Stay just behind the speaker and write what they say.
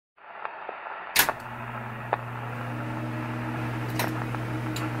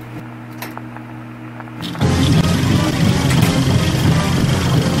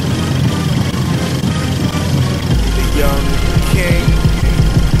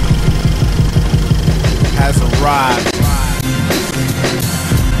ride.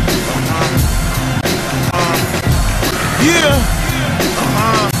 Yeah.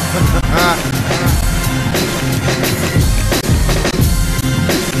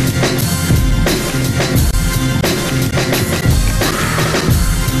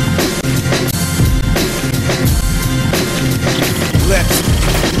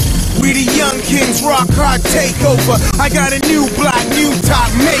 We the young kings, rock hard takeover. I got a new block, new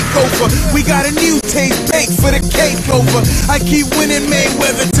top makeover. We got a new taste bake for the cake over. I keep winning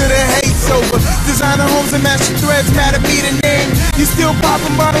Mayweather till the hate's over. Designer homes and master threads matter me the name. You still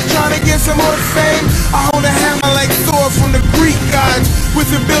popping bottles trying to get some more fame. I hold a hammer like Thor from the Greek gods. With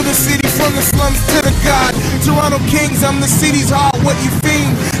the builder city from the slums to the god. Toronto Kings, I'm the city's heart, what you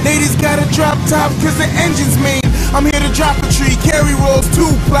fiend? Ladies gotta drop top cause the engine's mean. I'm here to drop a tree, carry rolls,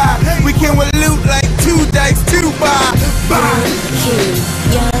 2-ply. We came with loot like 2 dice, 2 buy. Young king,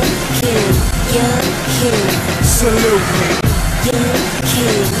 young king, young king. Salute me. Young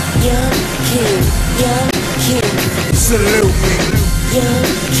king, young king, young king. Salute me. Young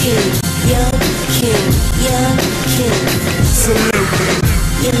king, young king, young king. Salute me.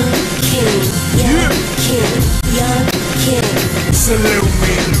 Young king, young king, young king. Salute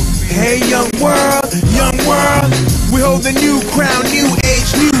me. Hey young world, we hold the new crown, new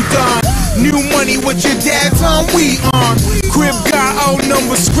age, new dawn. New money, what your dad's on, we on. Crib guy, old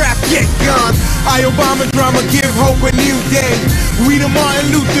number, scrap, get gone. I Obama drama, give hope a new day. Rita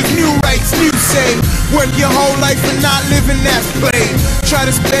Martin Luther's new rights, new say. Work your whole life and not living, that's played. Try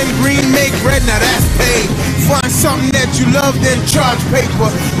to spend green, make red, now that's paid. Find something that you love, then charge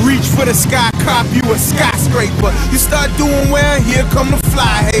paper. Reach for the sky, cop you a skyscraper. You start doing well, here come the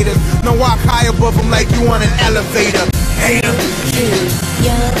fly haters. Now walk high above them like you on an elevator. Hater. King,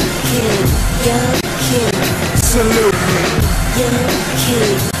 young king, young king. Salute me. Young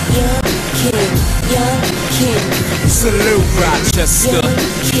king, young king, young king. Salute Rochester. Young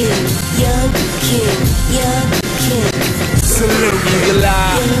king, young king, young king. Salute me.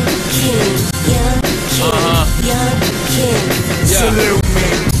 Young king, young king, young king. Salute me.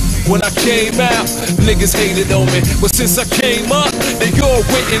 When I came out, niggas hated on me. But since I came up, they all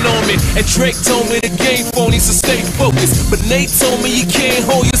waiting on me. And Drake told me the game phony, so stay focused. But Nate told me you can't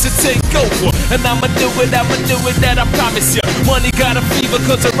hold you, so take over. And I'ma do it, that I promise ya. Money got a fever,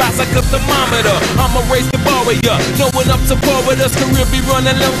 cause I rise like a thermometer. I'ma raise the bar with ya. No one up to par with us, career be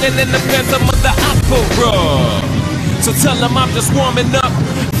running long and in the phantom of the opera. So tell them I'm just warming up,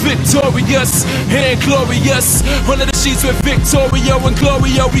 victorious and glorious. Under the sheets with Victoria and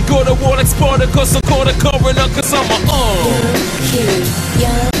Gloria. We go to war like Spartacus, so call the coroner, cause I'm a Young king,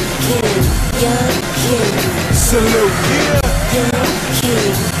 young king, young king. Salute me. Young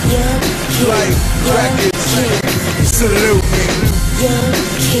king, young king, Like young records. king. Salute me. Young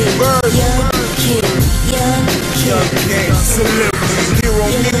king, Birds. young king, young Young king. king. Salute me. Hero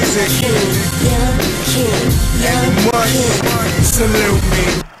music. Young king, young king, young And king. Salute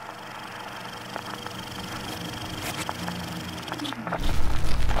me.